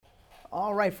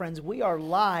All right, friends, we are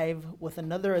live with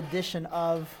another edition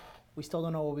of, we still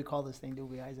don't know what we call this thing, do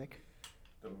we, Isaac?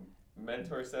 The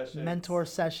mentor sessions. Mentor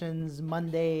sessions,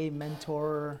 Monday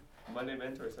mentor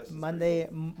sessions.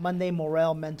 Monday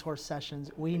Morel mentor sessions.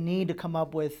 We need to come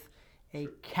up with a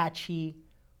catchy,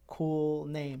 cool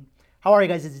name. How are you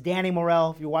guys? It's Danny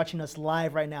Morel. If you're watching us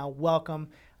live right now, welcome.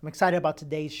 I'm excited about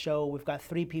today's show. We've got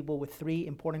three people with three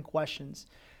important questions.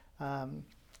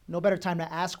 No better time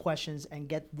to ask questions and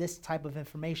get this type of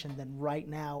information than right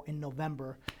now in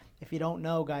November. If you don't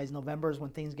know, guys, November is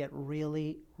when things get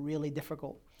really, really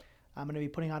difficult. I'm going to be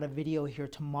putting out a video here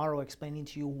tomorrow explaining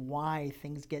to you why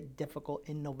things get difficult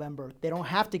in November. They don't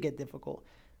have to get difficult,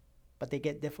 but they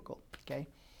get difficult, okay?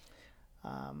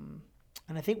 And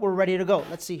I think we're ready to go.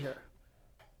 Let's see here.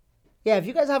 Yeah, if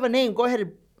you guys have a name, go ahead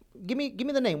and give me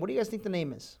the name. What do you guys think the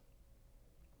name is?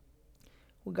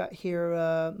 We got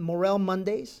here Morel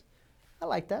Mondays. I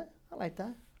like that.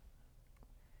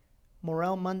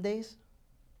 Morel Mondays.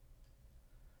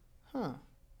 Huh.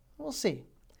 We'll see.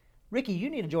 Ricky, you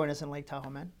need to join us in Lake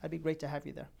Tahoe, man. That'd be great to have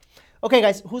you there. Okay,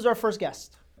 guys, who's our first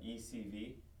guest?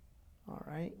 ECV. All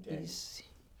right.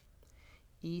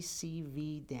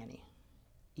 ECV Danny.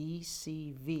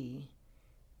 ECV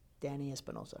Danny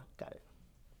Espinosa. Got it.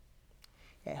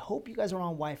 Yeah, I hope you guys are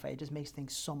on Wi-Fi. It just makes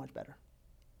things so much better.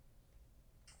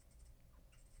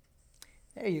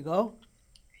 There you go.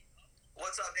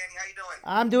 What's up, Danny? How you doing?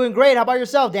 I'm doing great. How about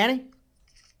yourself, Danny?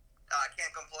 I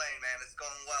can't complain, man. It's going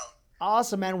well.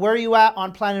 Awesome, man. Where are you at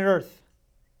on planet Earth?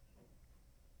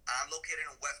 I'm located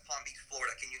in West Palm Beach,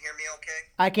 Florida. Can you hear me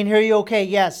okay? I can hear you okay,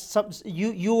 yes. Are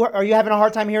you having a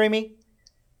hard time hearing me?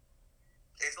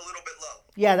 It's a little bit low.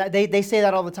 Yeah, they say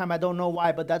that all the time. I don't know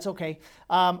why, but that's okay.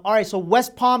 All right, so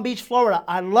West Palm Beach, Florida.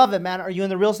 I love it, man. Are you in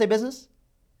the real estate business?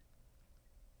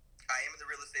 I am in the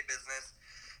real estate business.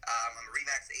 I'm a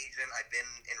RE/MAX agent. I've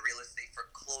been in real estate for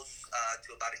close to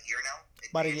about a year now.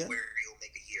 About a year? January, it'll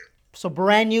make a year. So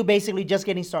brand new, basically just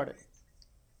getting started.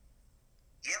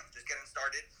 Yep, just getting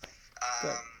started.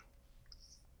 Good.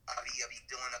 I'll be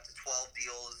doing up to 12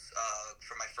 deals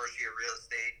for my first year of real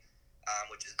estate,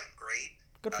 which has been great.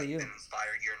 Good for you. You've been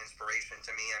inspired. You're an inspiration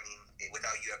to me. I mean,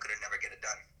 without you, I could have never get it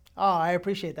done. Oh, I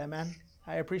appreciate that, man.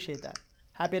 I appreciate that.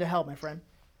 Happy to help, my friend.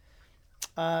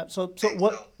 So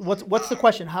what's the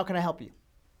question? How can I help you?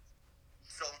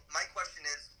 So my question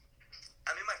is,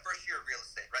 I'm in my first year of real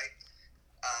estate, right?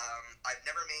 I've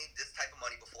never made this type of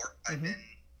money before. I've been,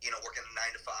 working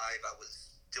 9 to 5. I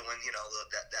was doing,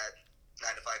 that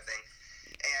 9 to 5 thing.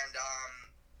 And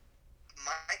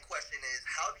my question is,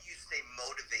 how do you stay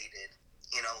motivated?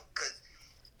 Because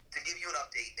to give you an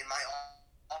update, in my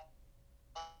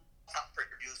top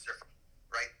producer,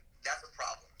 right? That's a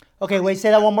problem. Okay, wait. Say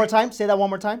that one more time. In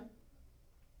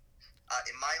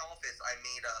my office,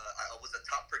 I was a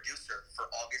top producer for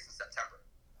August and September.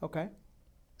 Okay.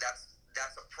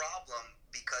 That's a problem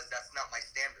because that's not my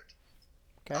standard.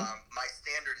 Okay. My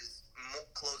standard is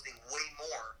closing way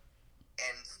more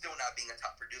and still not being a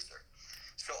top producer.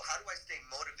 So how do I stay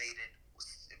motivated,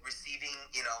 receiving,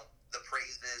 the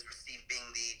praises, receiving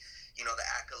the, the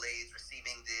accolades,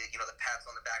 receiving the pats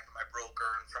on the back from my broker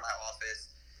and from my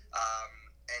office,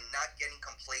 and not getting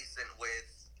complacent with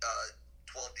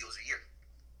 12 deals a year?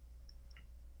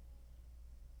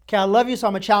 Okay, I love you, so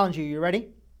I'm going to challenge you. You ready?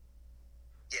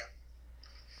 Yeah.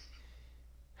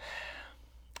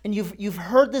 And you've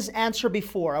heard this answer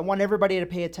before. I want everybody to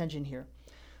pay attention here.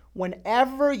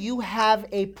 Whenever you have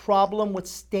a problem with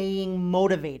staying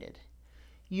motivated,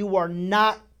 you are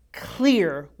not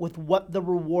clear with what the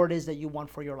reward is that you want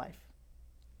for your life.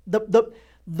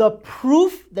 The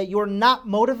proof that you're not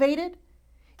motivated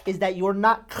is that you're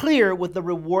not clear with the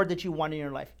reward that you want in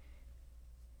your life.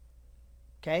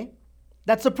 Okay?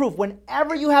 That's the proof.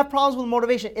 Whenever you have problems with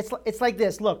motivation, it's like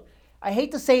this. Look, I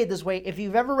hate to say it this way. If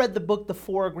you've ever read the book, The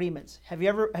 4 Agreements, have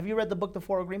you read the book, The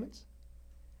 4 Agreements?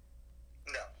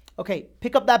 No. Okay,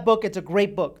 pick up that book. It's a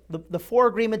great book. The 4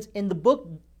 Agreements. In the book,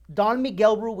 Don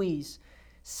Miguel Ruiz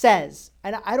says,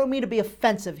 and I don't mean to be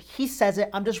offensive, he says it,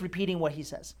 I'm just repeating what he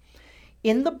says.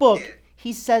 In the book,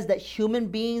 he says that human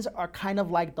beings are kind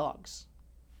of like dogs.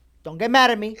 Don't get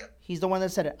mad at me. He's the one that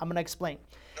said it. I'm going to explain.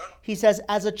 He says,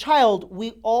 as a child,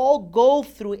 we all go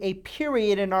through a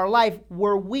period in our life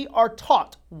where we are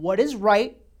taught what is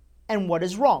right and what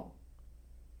is wrong.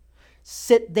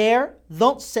 Sit there,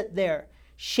 don't sit there.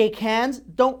 Shake hands,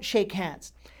 don't shake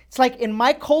hands. It's like in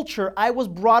my culture, I was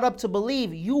brought up to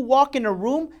believe you walk in a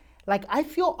room, like I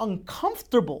feel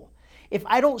uncomfortable if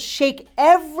I don't shake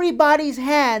everybody's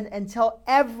hand and tell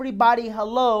everybody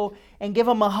hello and give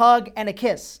them a hug and a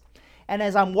kiss. And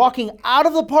as I'm walking out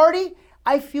of the party,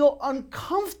 I feel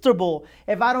uncomfortable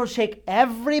if I don't shake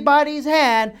everybody's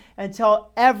hand and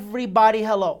tell everybody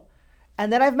hello.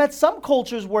 And then I've met some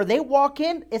cultures where they walk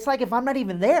in, it's like if I'm not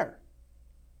even there.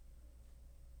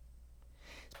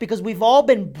 It's because we've all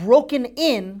been broken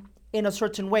in a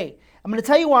certain way. I'm going to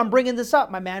tell you why I'm bringing this up,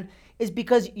 my man, is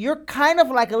because you're kind of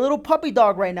like a little puppy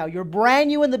dog right now. You're brand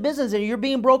new in the business and you're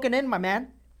being broken in, my man.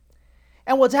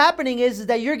 And what's happening is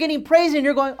that you're getting praise and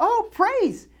you're going, oh,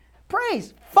 praise.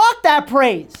 Fuck that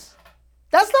praise.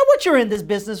 That's not what you're in this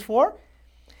business for.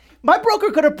 My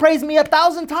broker could have praised me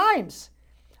 1,000 times.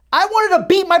 I wanted to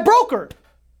beat my broker.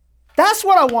 That's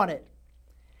what I wanted.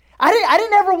 I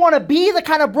didn't ever want to be the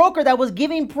kind of broker that was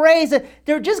giving praise.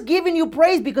 They're just giving you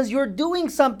praise because you're doing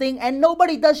something, and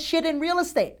nobody does shit in real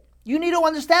estate. You need to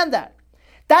understand that.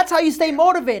 That's how you stay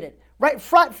motivated, right?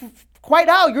 Quite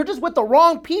out, you're just with the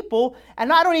wrong people,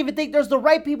 and I don't even think there's the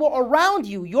right people around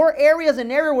you. Your area is an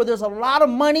area where there's a lot of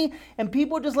money, and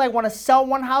people just like want to sell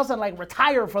one house and like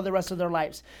retire for the rest of their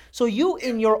lives. So you,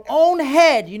 in your own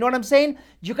head, you know what I'm saying?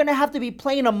 You're going to have to be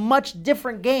playing a much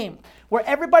different game where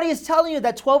everybody is telling you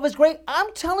that 12 is great.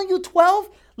 I'm telling you 12.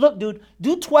 Look, dude,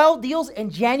 do 12 deals in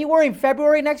January and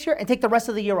February next year and take the rest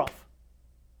of the year off.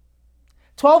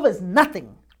 12 is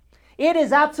nothing. It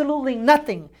is absolutely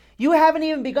nothing. You haven't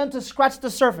even begun to scratch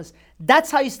the surface. That's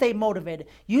how you stay motivated.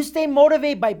 You stay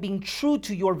motivated by being true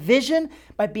to your vision,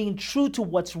 by being true to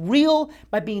what's real,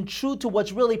 by being true to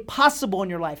what's really possible in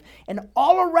your life. And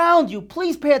all around you,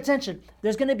 please pay attention.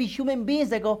 There's going to be human beings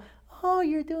that go, oh,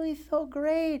 you're doing so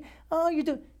great. Oh,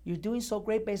 you're doing so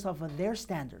great based off of their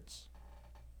standards.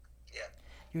 Yeah.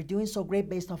 You're doing so great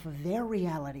based off of their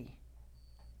reality.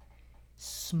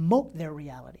 Smoke their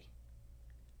reality.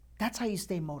 That's how you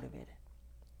stay motivated.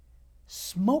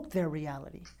 Smoke their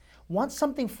reality. Want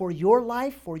something for your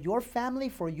life, for your family,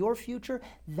 for your future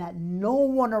that no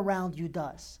one around you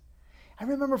does. I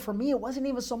remember for me, it wasn't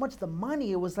even so much the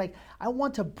money. It was like, I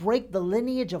want to break the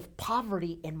lineage of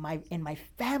poverty in my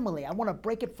family. I want to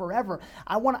break it forever.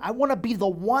 I want to be the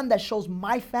one that shows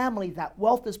my family that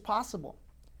wealth is possible.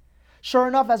 Sure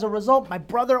enough, as a result, my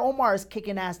brother Omar is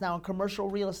kicking ass now in commercial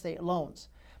real estate loans.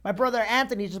 My brother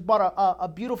Anthony just bought a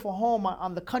beautiful home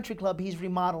on the country club he's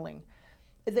remodeling.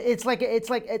 It's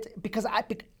because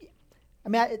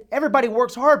everybody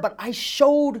works hard, but I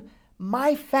showed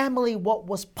my family what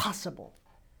was possible.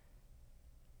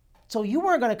 So you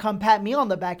weren't going to come pat me on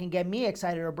the back and get me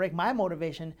excited or break my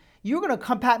motivation. You were going to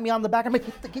come pat me on the back and be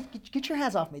like, get your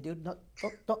hands off me, dude.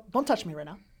 Don't touch me right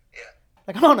now. Yeah.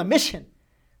 Like, I'm on a mission.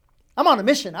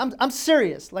 I'm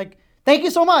serious. Like, thank you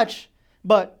so much,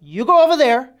 but you go over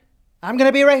there. I'm going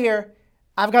to be right here.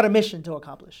 I've got a mission to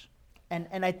accomplish.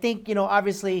 And I think,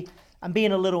 obviously I'm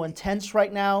being a little intense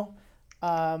right now,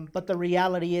 but the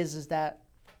reality is that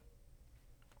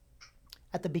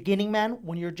at the beginning, man,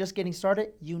 when you're just getting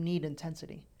started, you need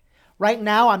intensity. Right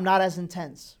now, I'm not as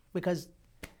intense because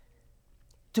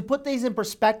to put things in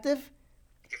perspective,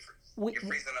 you're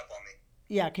freezing up on me.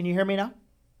 Yeah, can you hear me now?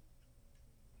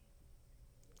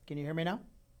 Can you hear me now?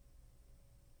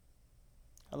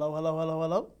 Hello?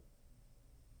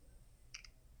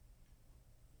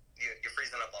 You're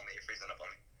freezing up on me.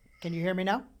 Can you hear me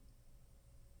now?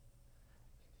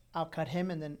 I'll cut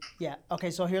him and then, yeah.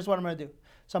 Okay, so here's what I'm going to do.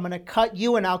 So I'm going to cut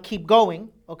you and I'll keep going,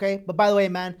 okay? But by the way,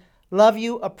 man, love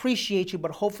you, appreciate you, but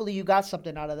hopefully you got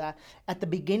something out of that. At the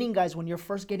beginning, guys, when you're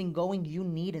first getting going, you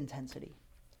need intensity.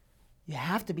 You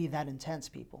have to be that intense,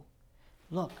 people.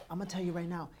 Look, I'm going to tell you right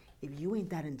now, if you ain't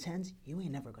that intense, you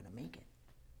ain't never going to make it.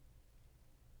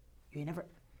 You ain't never,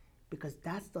 because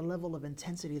that's the level of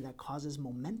intensity that causes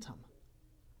momentum.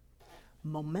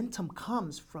 Momentum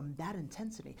comes from that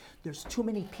intensity. There's too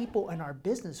many people in our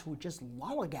business who just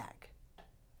lollygag.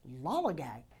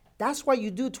 That's why you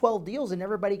do 12 deals and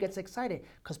everybody gets excited,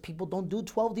 because people don't do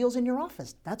 12 deals in your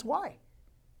office. That's why.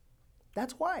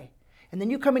 And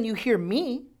then you come and you hear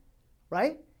me,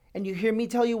 right? And you hear me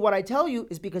tell you what I tell you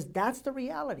is because that's the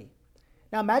reality.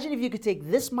 Now imagine if you could take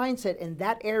this mindset in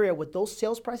that area with those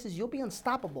sales prices, you'll be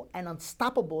unstoppable. And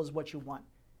unstoppable is what you want.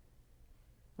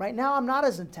 Right now, I'm not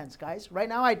as intense, guys. Right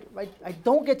now, I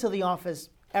don't get to the office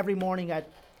every morning at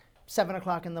 7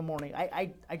 o'clock in the morning.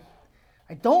 I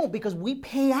don't, because we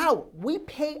pay out. We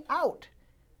pay out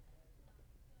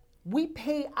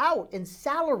in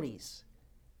salaries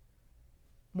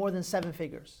more than 7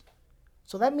 figures.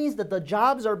 So that means that the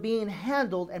jobs are being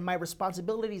handled and my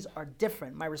responsibilities are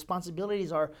different. My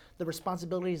responsibilities are the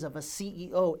responsibilities of a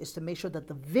CEO, is to make sure that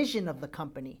the vision of the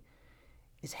company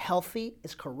is healthy,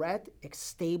 is correct, it's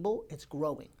stable, it's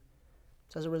growing.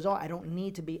 So as a result, I don't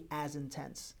need to be as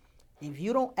intense. If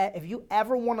you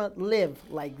ever want to live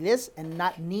like this and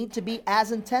not need to be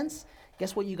as intense,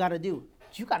 guess what you got to do?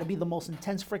 You got to be the most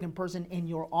intense freaking person in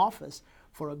your office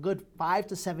for a good 5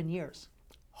 to 7 years.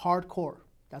 Hardcore.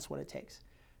 That's what it takes.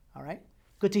 All right?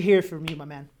 Good to hear from you, my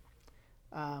man.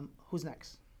 Who's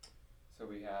next? So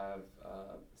we have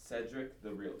Cedric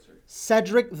the Realtor.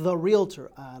 Cedric the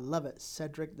Realtor. I love it.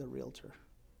 Cedric the Realtor.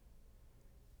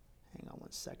 Hang on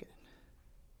one second.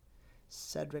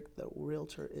 Cedric the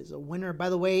Realtor is a winner. By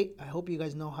the way, I hope you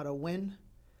guys know how to win.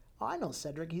 Oh, I know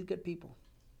Cedric. He's good people.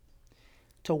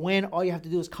 To win, all you have to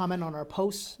do is comment on our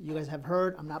posts. You guys have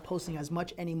heard, I'm not posting as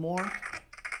much anymore.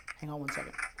 Hang on one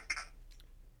second.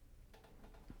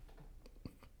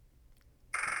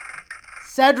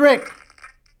 Cedric!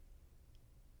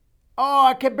 Oh,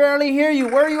 I can barely hear you.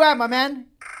 Where are you at, my man?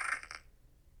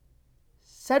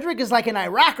 Cedric is like in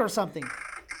Iraq or something.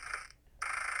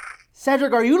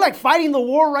 Cedric, are you like fighting the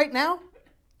war right now?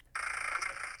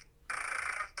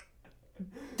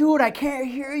 Dude, I can't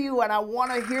hear you and I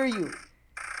want to hear you.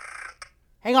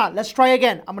 Hang on, let's try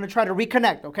again. I'm going to try to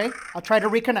reconnect, okay? I'll try to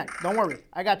reconnect. Don't worry.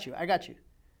 I got you.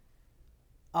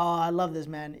 Oh, I love this,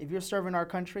 man. If you're serving our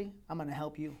country, I'm going to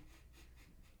help you.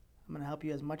 I'm going to help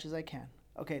you as much as I can.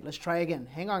 Okay, let's try again.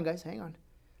 Hang on, guys. Hang on.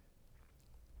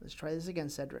 Let's try this again,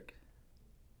 Cedric.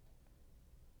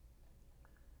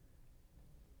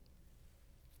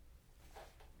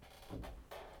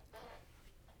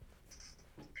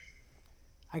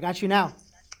 I got you now. Can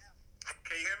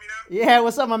you hear me now? Yeah,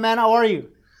 what's up, my man? How are you?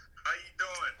 How you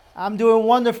doing? I'm doing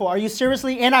wonderful. Are you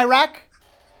seriously in Iraq? Negative.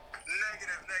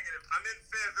 I'm in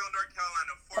Fayetteville, North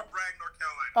Carolina, Fort Bragg, North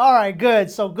Carolina. All right,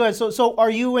 good. So are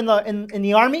you in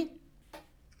the army? Say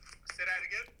that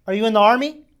again? Are you in the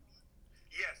army?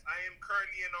 Yes, I am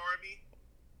currently in the Army.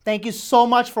 Thank you so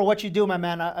much for what you do, my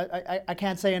man. I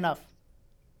can't say enough.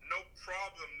 No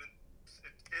problem.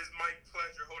 It is my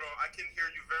pleasure. Hold on. I can hear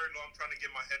you very low. I'm trying to get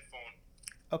my headphone.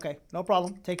 Okay, no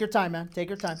problem. Take your time, man. Take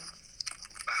your time. Yeah,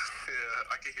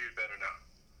 I can hear you better now.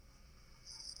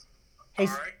 Hey,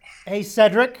 All right. hey,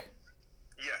 Cedric.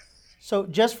 Yes. So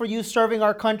just for you serving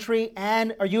our country,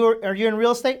 and are you in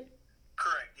real estate?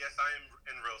 Correct. Yes, I am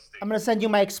in real estate. I'm gonna send you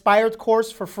my expired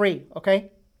course for free. Okay?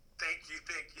 Thank you.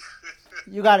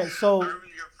 You got it. So I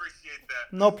really appreciate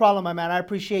that. no problem, my man. I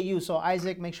appreciate you. So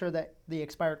Isaac, make sure that the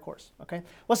expired course. Okay?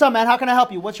 What's up, man? How can I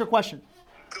help you? What's your question?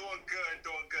 Doing good.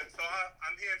 So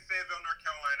I'm here in Fayetteville, North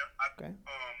Carolina. Okay.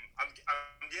 I'm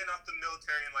getting out the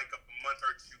military in like a month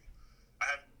or two.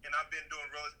 I've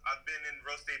been in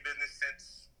real estate business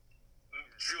since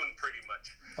June, pretty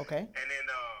much. Okay. And then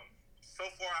so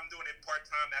far I'm doing it part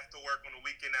time after work on the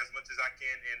weekend as much as I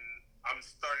can, and I'm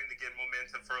starting to get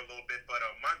momentum for a little bit. But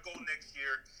my goal next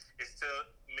year is to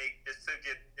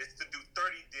do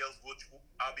 30 deals, which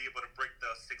I'll be able to break the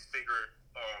 6-figure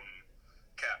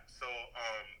cap. So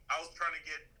I was trying to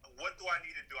get, what do I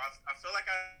need to do? I feel like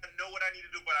I know what I need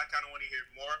to do, but I kind of want to hear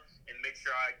more and make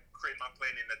sure I create my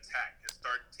plan and attack and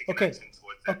start taking action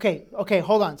towards that. Okay,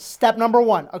 hold on. Step number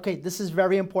 1. Okay, this is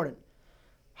very important.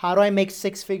 How do I make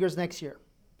 6 figures next year?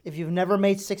 If you've never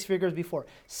made 6 figures before.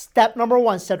 Step number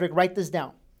 1, Cedric, write this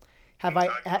down. Have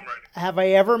I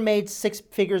ever made 6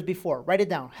 figures before? Write it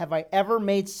down. Have I ever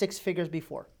made 6 figures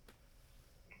before?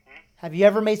 Mm-hmm. Have you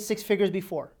ever made 6 figures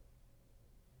before?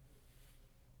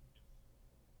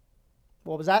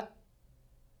 What was that?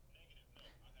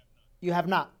 You have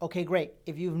not. Okay, great.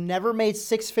 If you've never made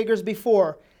 6 figures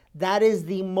before, that is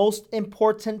the most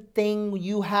important thing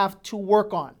you have to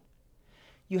work on.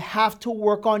 You have to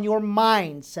work on your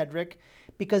mind, Cedric,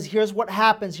 because here's what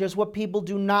happens. Here's what people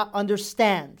do not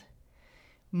understand.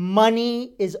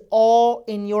 Money is all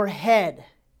in your head.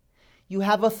 You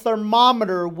have a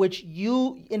thermometer which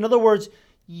in other words,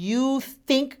 you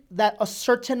think that a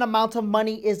certain amount of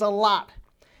money is a lot.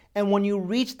 And when you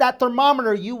reach that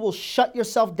thermometer, you will shut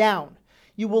yourself down.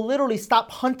 You will literally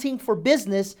stop hunting for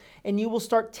business and you will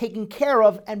start taking care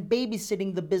of and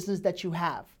babysitting the business that you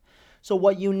have. So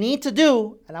what you need to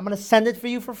do, and I'm going to send it for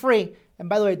you for free. And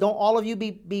by the way, don't all of you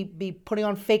be putting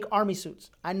on fake army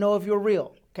suits. I know if you're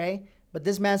real, okay? But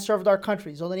this man served our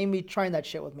country, so don't even be trying that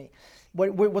shit with me.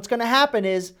 What's going to happen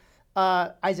is,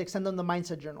 Isaac, send them the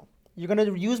mindset journal. You're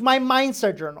going to use my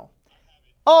mindset journal.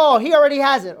 Oh, he already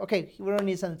has it. Okay, we don't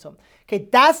need to send it to him. Okay,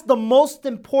 that's the most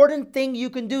important thing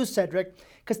you can do, Cedric.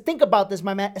 Because think about this,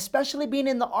 my man. Especially being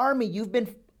in the army, you've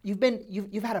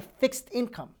had a fixed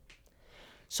income.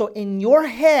 So in your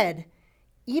head,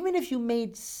 even if you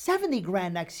made 70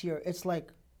 grand next year, it's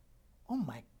like, oh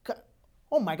my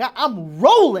God, I'm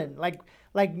rolling like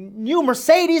new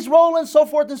Mercedes rolling, so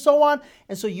forth and so on.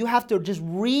 And so you have to just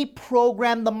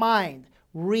reprogram the mind.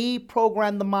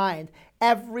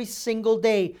 Every single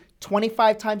day,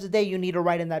 25 times a day, you need to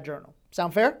write in that journal.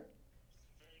 Sound fair?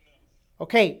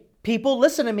 Okay, people,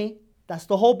 listen to me. That's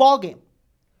the whole ball game.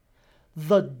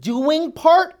 The doing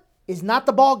part is not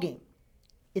the ball game.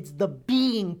 It's the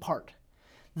being part.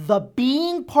 The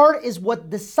being part is what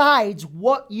decides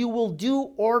what you will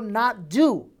do or not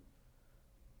do.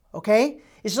 Okay?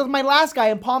 It's just my last guy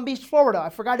in Palm Beach, Florida. I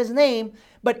forgot his name.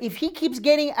 But if he keeps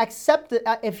getting accepted,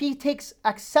 if he takes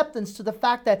acceptance to the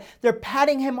fact that they're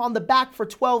patting him on the back for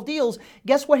 12 deals,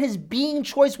 guess what his being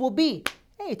choice will be?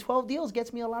 Hey, 12 deals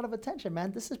gets me a lot of attention,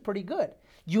 man. This is pretty good.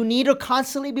 You need to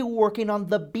constantly be working on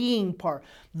the being part.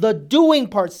 The doing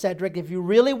part, Cedric, if you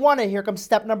really want it, here comes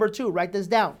step number 2. Write this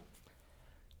down.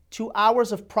 2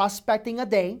 hours of prospecting a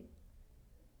day.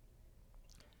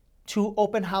 2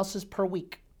 open houses per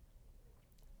week.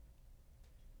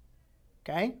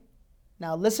 Okay?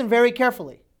 Now listen very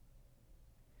carefully.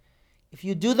 If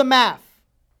you do the math,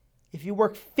 if you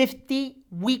work 50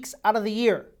 weeks out of the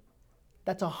year,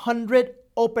 that's 100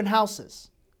 open houses.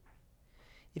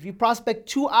 If you prospect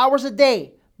 2 hours a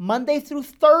day, Monday through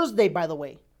Thursday, by the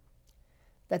way,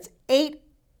 that's 8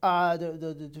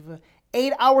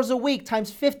 hours a week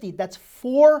times 50. That's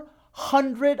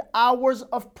 400 hours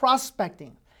of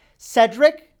prospecting.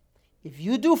 Cedric, if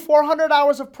you do 400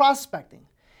 hours of prospecting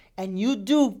and you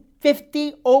do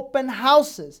 50 open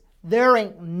houses, there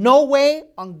ain't no way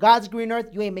on God's green earth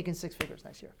you ain't making 6 figures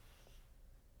next year.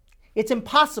 It's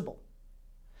impossible.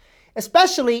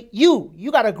 Especially you.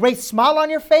 You got a great smile on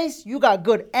your face. You got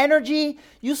good energy.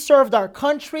 You served our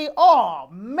country. Oh,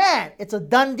 man, it's a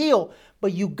done deal.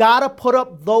 But you got to put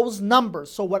up those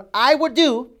numbers. So what I would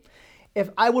do, if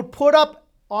I would put up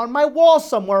on my wall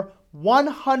somewhere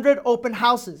 100 open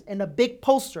houses in a big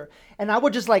poster, and I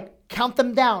would just like count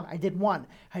them down. I did 1,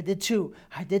 I did 2,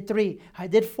 I did 3, I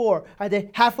did 4, I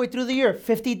did halfway through the year,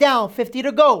 50 down, 50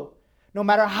 to go. No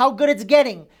matter how good it's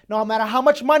getting, no matter how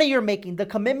much money you're making, the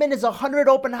commitment is 100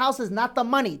 open houses, not the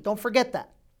money. Don't forget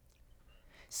that.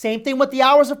 Same thing with the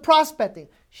hours of prospecting.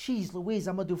 Jeez Louise,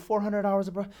 I'm going to do 400 hours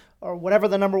or whatever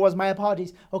the number was. My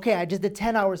apologies. Okay, I just did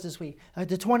 10 hours this week. I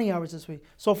did 20 hours this week,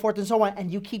 so forth and so on.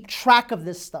 And you keep track of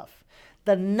this stuff.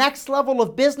 The next level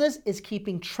of business is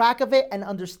keeping track of it and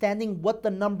understanding what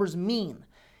the numbers mean.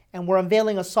 And we're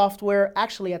unveiling a software,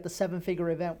 actually at the 7-figure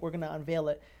event, we're going to unveil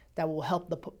it, that will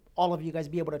help all of you guys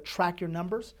be able to track your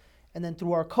numbers. And then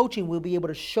through our coaching, we'll be able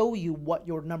to show you what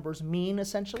your numbers mean,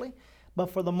 essentially.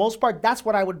 But for the most part, that's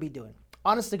what I would be doing.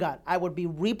 Honest to God, I would be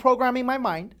reprogramming my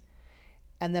mind,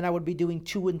 and then I would be doing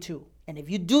 2 and 2. And if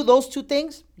you do those 2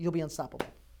 things, you'll be unstoppable. I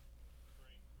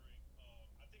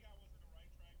think I was in the right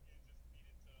track and just needed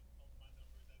to up my numbers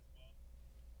as well.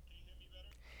 Can you hear me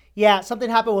better? Yeah, something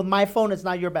happened with my phone. It's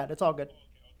not your bad. It's all good.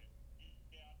 Okay.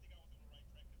 Yeah, I think I was on the right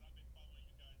track because I've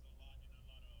been following you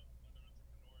guys a lot and a lot of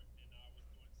other entrepreneurs. And I was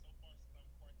doing so far since I'm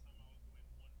part-time, I was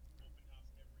doing 1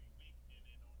 open house every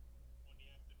week. And then on the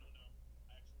afternoon, I actually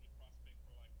prospect for like 2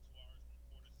 hours from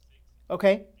 4 to 6.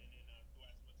 Okay, And then do as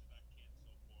much as I can so far.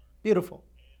 beautiful.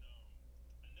 And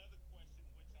another question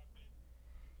which I've been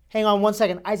Hang on 1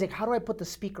 second. Isaac, how do I put the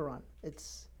speaker on?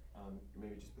 It's...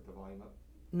 Maybe just put the volume up.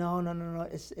 No.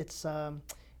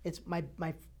 It's my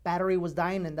battery was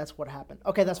dying and that's what happened.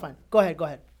 Okay, that's fine. Go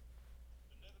ahead.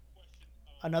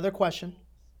 Another question.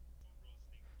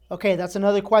 Okay, that's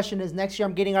another question is next year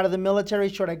I'm getting out of the military.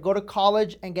 Should I go to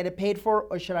college and get it paid for,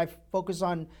 or should I focus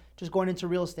on just going into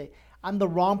real estate? I'm the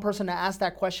wrong person to ask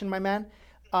that question, my man.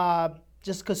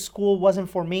 Just because school wasn't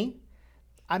for me.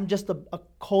 I'm just a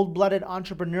cold-blooded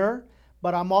entrepreneur,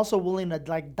 but I'm also willing to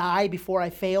like die before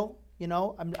I fail. You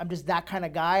know, I'm just that kind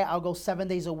of guy. I'll go 7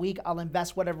 days a week. I'll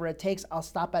invest whatever it takes. I'll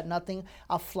stop at nothing.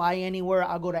 I'll fly anywhere.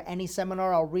 I'll go to any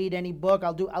seminar. I'll read any book.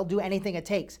 I'll do anything it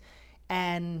takes.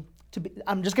 And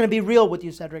I'm just going to be real with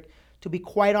you, Cedric. To be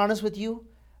quite honest with you,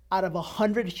 out of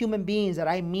 100 human beings that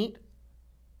I meet,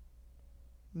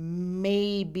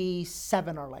 maybe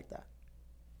 7 are like that.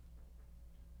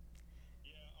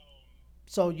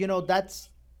 So, you know, that's...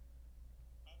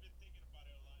 I've been thinking about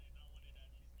it a lot, and I wanted to at least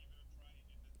give it a try. And if it's not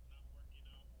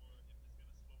working out, or if it's gonna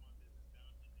slow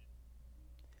my business down,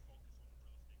 and then focus on the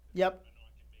real estate. Yep. I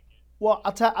know I can make it. Well,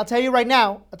 I'll tell you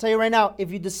right now,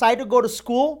 if you decide to go to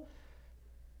school,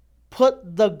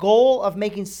 put the goal of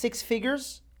making 6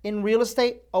 figures in real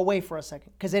estate away for a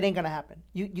second, because it ain't gonna happen.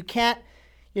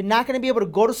 You're not gonna be able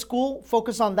to go to school,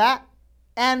 focus on that,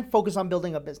 and focus on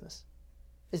building a business.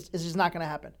 It's just not gonna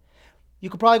happen. You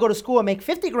could probably go to school and make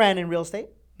 50 grand in real estate,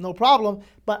 no problem,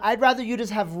 but I'd rather you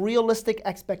just have realistic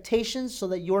expectations so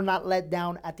that you're not let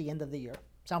down at the end of the year.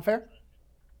 Sound fair?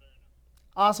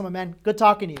 Awesome, my man. Good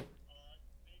talking to you.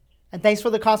 And thanks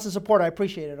for the constant support. I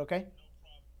appreciate it, okay?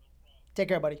 Take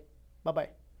care, buddy. Bye-bye.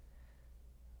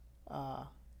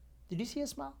 Did you see a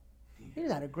smile? He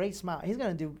just had a great smile. He's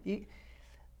going to do...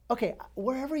 Okay,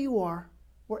 wherever you are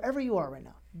right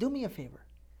now, do me a favor.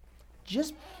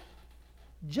 Just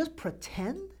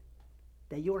pretend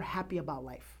that you're happy about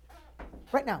life.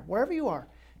 Right now, wherever you are,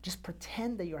 just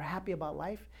pretend that you're happy about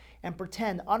life and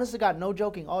pretend, honest to God, no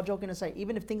joking, all joking aside,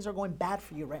 even if things are going bad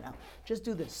for you right now, just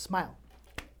do this. Smile.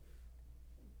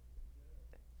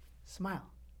 Smile.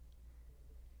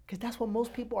 Because that's what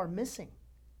most people are missing.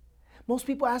 Most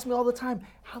people ask me all the time,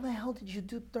 how the hell did you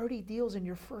do 30 deals in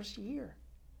your first year?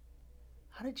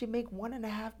 How did you make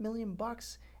 $1.5 million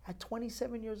at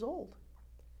 27 years old?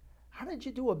 How did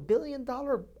you do $1 billion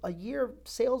a year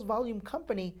sales volume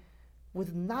company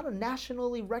with not a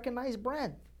nationally recognized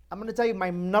brand? I'm going to tell you my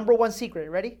number one secret.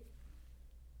 Ready?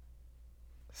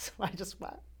 I just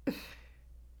smile.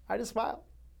 I just smile.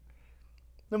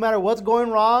 No matter what's going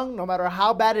wrong, no matter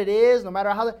how bad it is, no matter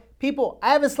how... People,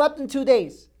 I haven't slept in 2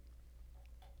 days.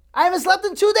 I haven't slept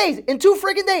in 2 days, in 2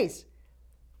 freaking days.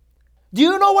 Do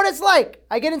you know what it's like?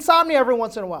 I get insomnia every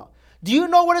once in a while. Do you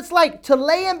know what it's like to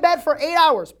lay in bed for 8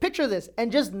 hours, picture this,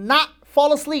 and just not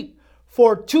fall asleep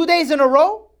for 2 days in a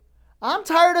row? I'm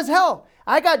tired as hell.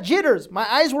 I got jitters. My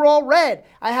eyes were all red.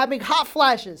 I having hot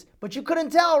flashes. But you couldn't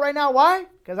tell right now. Why?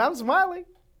 Because I'm smiling.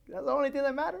 That's the only thing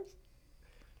that matters.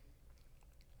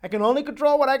 I can only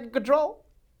control what I can control.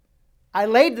 I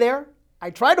laid there. I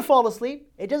tried to fall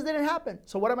asleep. It just didn't happen.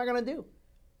 So what am I going to do?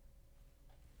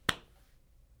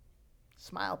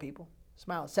 Smile, people.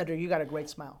 Smile. Cedric, you got a great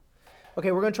smile.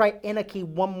 Okay, we're going to try Inaki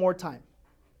one more time.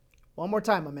 One more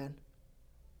time, my man.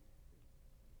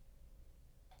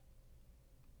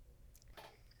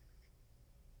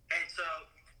 Hey, so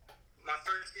my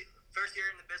first year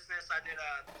in the business, I did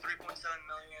 3.7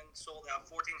 million, sold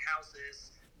 14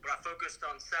 houses, but I focused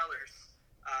on sellers.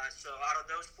 So out of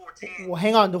those 14... Well,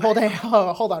 hang on.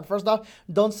 Hold on. First off,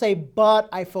 don't say, but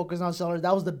I focused on sellers.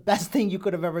 That was the best thing you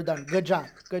could have ever done. Good job.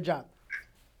 Good job.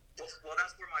 Well,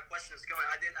 that's where my question is going.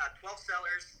 I did 12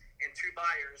 sellers and 2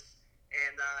 buyers,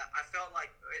 and I felt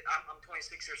like I'm 26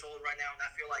 years old right now, and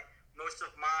I feel like most of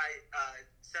my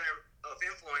center of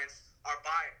influence are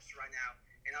buyers right now,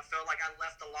 and I felt like I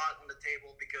left a lot on the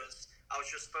table because I was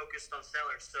just focused on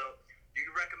sellers. So do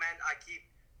you recommend I keep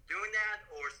doing that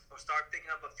or start picking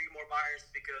up a few more buyers?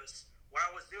 Because what I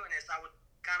was doing is I would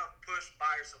kind of push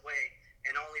buyers away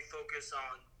and only focus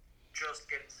on just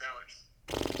getting sellers.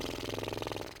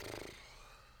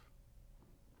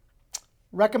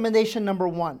 Recommendation number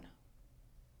 1. Do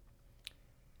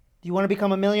you want to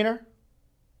become a millionaire?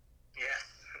 Yes.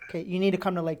 Okay, you need to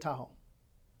come to Lake Tahoe.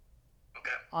 Okay.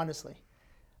 Honestly.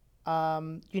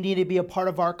 You need to be a part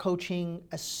of our coaching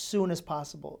as soon as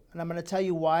possible. And I'm going to tell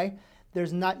you why.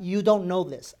 You don't know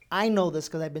this. I know this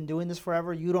because I've been doing this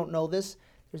forever. You don't know this.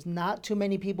 There's not too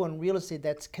many people in real estate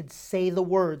that could say the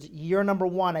words, year number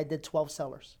 1, I did 12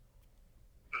 sellers.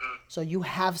 Mm-hmm. So you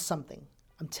have something.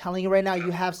 I'm telling you right now,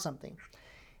 you have something.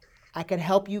 I can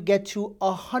help you get to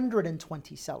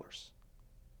 120 sellers.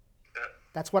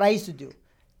 That's what I used to do.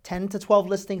 10 to 12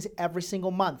 listings every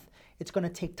single month. It's going to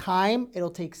take time. It'll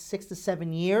take 6 to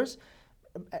 7 years.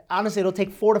 Honestly, it'll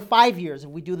take 4 to 5 years if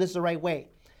we do this the right way.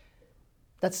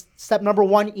 That's step number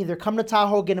 1. Either come to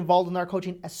Tahoe, get involved in our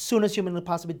coaching as soon as humanly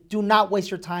possible. Do not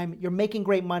waste your time. You're making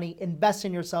great money. Invest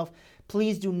in yourself.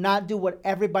 Please do not do what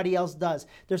everybody else does.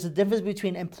 There's a difference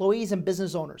between employees and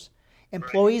business owners.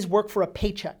 Employees work for a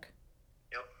paycheck.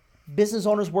 Yep. Business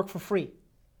owners work for free.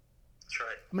 That's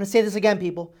right. I'm going to say this again,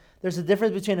 people. There's a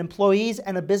difference between employees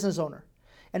and a business owner.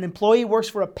 An employee works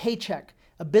for a paycheck.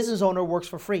 A business owner works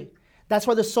for free. That's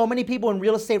why there's so many people in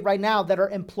real estate right now that are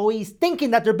employees thinking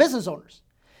that they're business owners.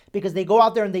 Because they go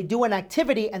out there and they do an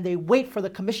activity and they wait for the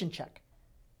commission check.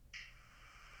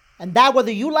 And that,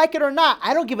 whether you like it or not,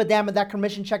 I don't give a damn if that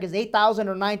commission check is $8,000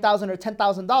 or $9,000 or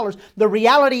 $10,000. The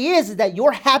reality is that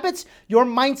your habits, your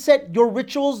mindset, your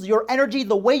rituals, your energy,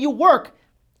 the way you work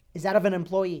is that of an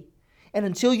employee. And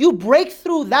until you break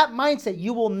through that mindset,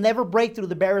 you will never break through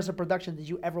the barriers of production that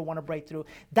you ever want to break through.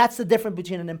 That's the difference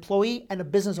between an employee and a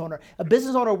business owner. A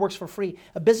business owner works for free.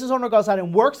 A business owner goes out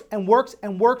and works and works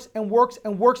and works and works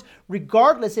and works,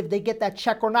 regardless if they get that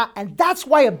check or not. And that's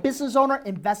why a business owner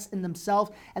invests in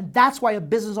themselves. And that's why a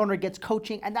business owner gets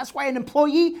coaching. And that's why an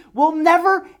employee will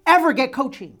never, ever get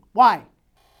coaching. Why?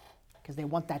 Because they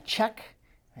want that check.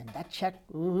 And that check,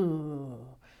 ooh.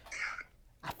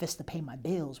 I fist to pay my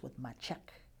bills with my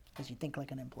check, because you think like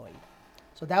an employee.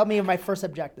 So that would be my first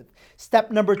objective.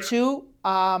 Step number 2,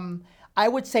 I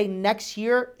would say next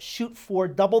year, shoot for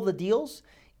double the deals.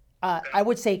 I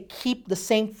would say keep the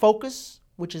same focus,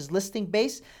 which is listing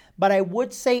based. But I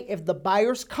would say if the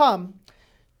buyers come,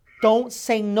 Don't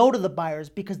say no to the buyers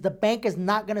because the bank is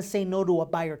not going to say no to a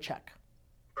buyer check.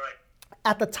 Right.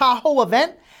 At the Tahoe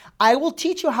event, I will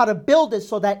teach you how to build it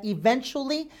so that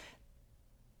eventually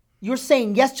you're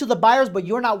saying yes to the buyers, but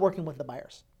you're not working with the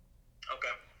buyers. Okay.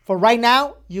 For right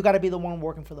now, you got to be the one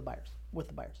working for the buyers, with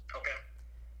the buyers. Okay.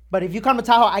 But if you come to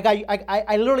Tahoe,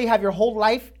 I literally have your whole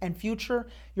life and future,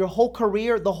 your whole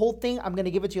career, the whole thing. I'm going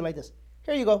to give it to you like this.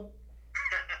 Here you go.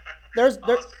 There's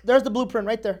the blueprint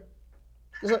right there.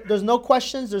 There's no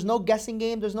questions. There's no guessing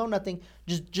game. There's no nothing.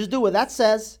 Just do what that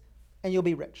says, and you'll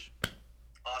be rich.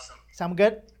 Awesome. Sound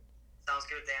good? Sounds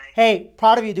good, Danny. Hey,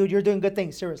 proud of you, dude. You're doing good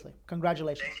things. Seriously.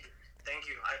 Congratulations. Thank you. Thank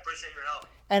you. I appreciate your help.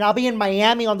 And I'll be in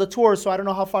Miami on the tour, so I don't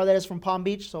know how far that is from Palm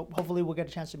Beach. So hopefully we'll get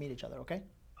a chance to meet each other, okay?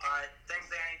 All right. Thanks,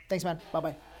 Danny. Thanks, man.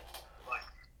 Bye-bye. Bye.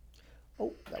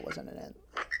 Oh, that wasn't an end.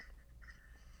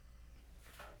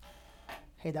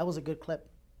 Hey, that was a good clip.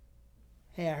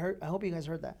 Hey, I hope you guys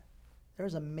heard that.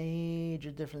 There's a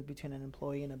major difference between an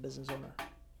employee and a business owner.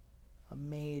 A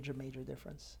major, major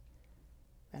difference.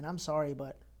 And I'm sorry,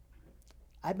 but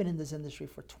I've been in this industry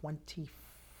for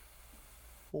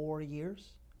 24 years.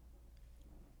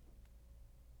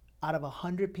 Out of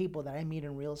 100 people that I meet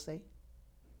in real estate,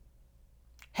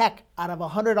 heck, out of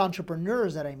 100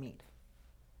 entrepreneurs that I meet,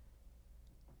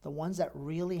 the ones that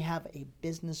really have a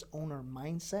business owner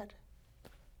mindset,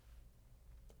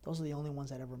 those are the only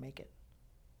ones that ever make it.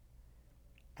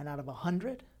 And out of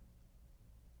 100,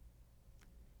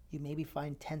 you maybe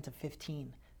find 10 to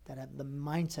 15 that have the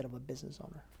mindset of a business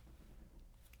owner.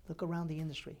 Look around the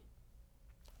industry.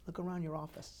 Look around your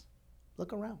office.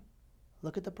 Look around.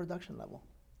 Look at the production level.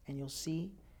 And you'll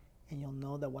see and you'll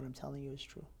know that what I'm telling you is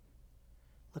true.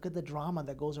 Look at the drama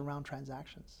that goes around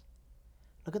transactions.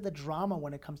 Look at the drama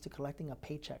when it comes to collecting a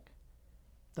paycheck.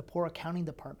 The poor accounting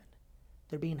department,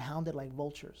 they're being hounded like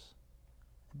vultures.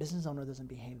 A business owner doesn't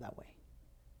behave that way.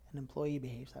 An employee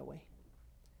behaves that way.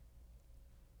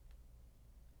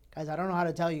 Guys, I don't know how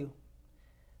to tell you.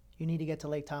 You need to get to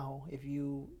Lake Tahoe. If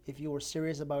you were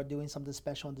serious about doing something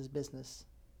special in this business,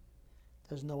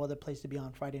 there's no other place to be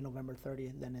on Friday, November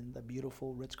 30th than in the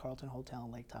beautiful Ritz-Carlton Hotel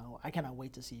in Lake Tahoe. I cannot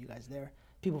wait to see you guys there.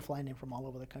 People flying in from all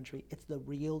over the country. It's the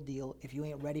real deal. If you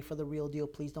ain't ready for the real deal,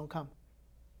 please don't come.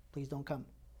 Please don't come.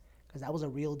 Because that was a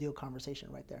real deal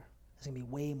conversation right there. There's going to be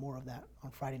way more of that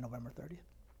on Friday, November 30th.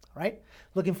 All right?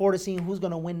 Looking forward to seeing who's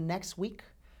going to win next week.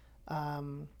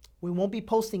 We won't be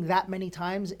posting that many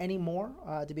times anymore.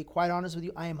 To be quite honest with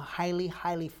you, I am highly,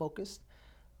 highly focused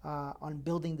on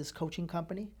building this coaching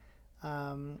company,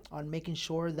 on making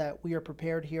sure that we are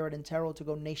prepared here at Intero to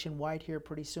go nationwide here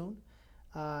pretty soon,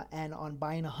 and on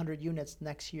buying 100 units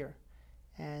next year.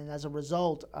 And as a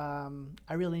result,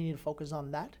 I really need to focus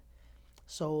on that.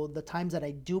 So the times that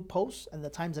I do post and the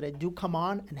times that I do come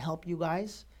on and help you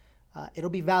guys, it'll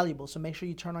be valuable. So make sure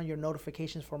you turn on your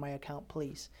notifications for my account,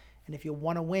 please. And if you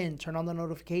want to win, turn on the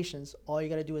notifications. All you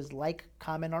got to do is like,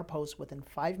 comment our post within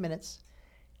 5 minutes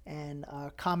and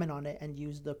comment on it and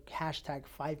use the hashtag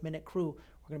 5-Minute Crew.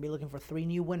 We're going to be looking for 3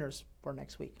 new winners for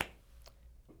next week.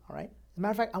 All right? As a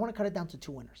matter of fact, I want to cut it down to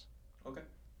 2 winners. Okay.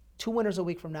 2 winners a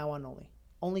week from now on only.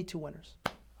 Only 2 winners.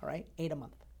 All right? 8 a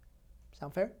month.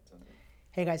 Sound fair? Sounds good.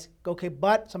 Hey guys, go kick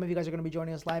butt. Some of you guys are going to be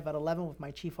joining us live at 11 with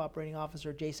my Chief Operating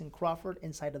Officer, Jason Crawford,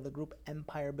 inside of the group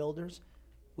Empire Builders.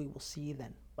 We will see you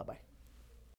then. Bye-bye.